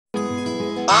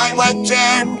I like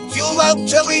jam, you love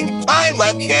jelly. I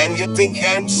like candy, you think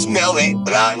and smell it.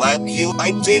 But I like you,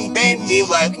 I think, and you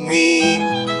like me.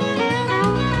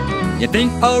 You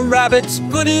think a rabbit's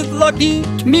good if lucky?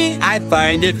 To me, I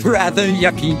find it rather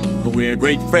yucky. But we're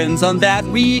great friends on that,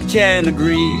 we can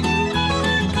agree.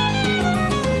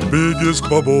 Biggest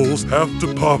bubbles have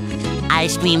to pop.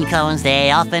 Ice cream cones,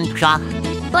 they often drop.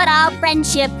 But our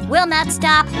friendship will not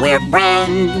stop. We're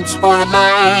friends for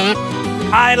life.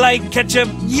 I like ketchup,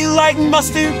 you like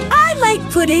mustard. I like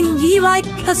pudding, you like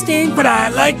custard. But I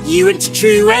like you, it's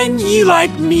true, and you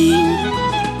like me.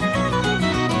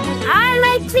 I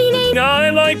like cleaning.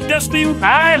 I like dusting.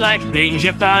 I like things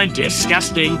you find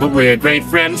disgusting. But we're great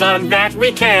friends on that,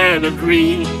 we can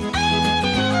agree.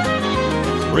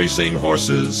 Racing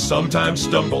horses sometimes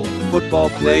stumble. Football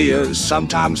players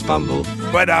sometimes fumble.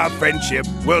 But our friendship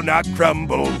will not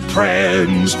crumble.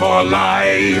 Friends for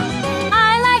life.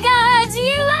 I like odds,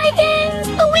 you like ends.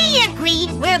 We agree,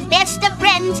 we're best of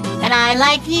friends. And I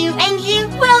like you, and you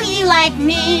like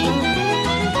me.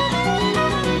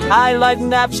 I like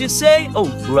naps, you say? Oh,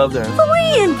 brother.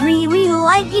 We agree, we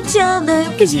like each other.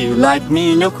 'Cause you like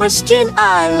me, no question,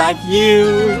 I like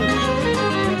you.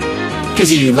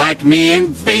 'Cause you like me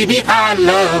and baby, I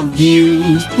love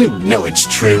you. You know it's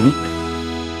true.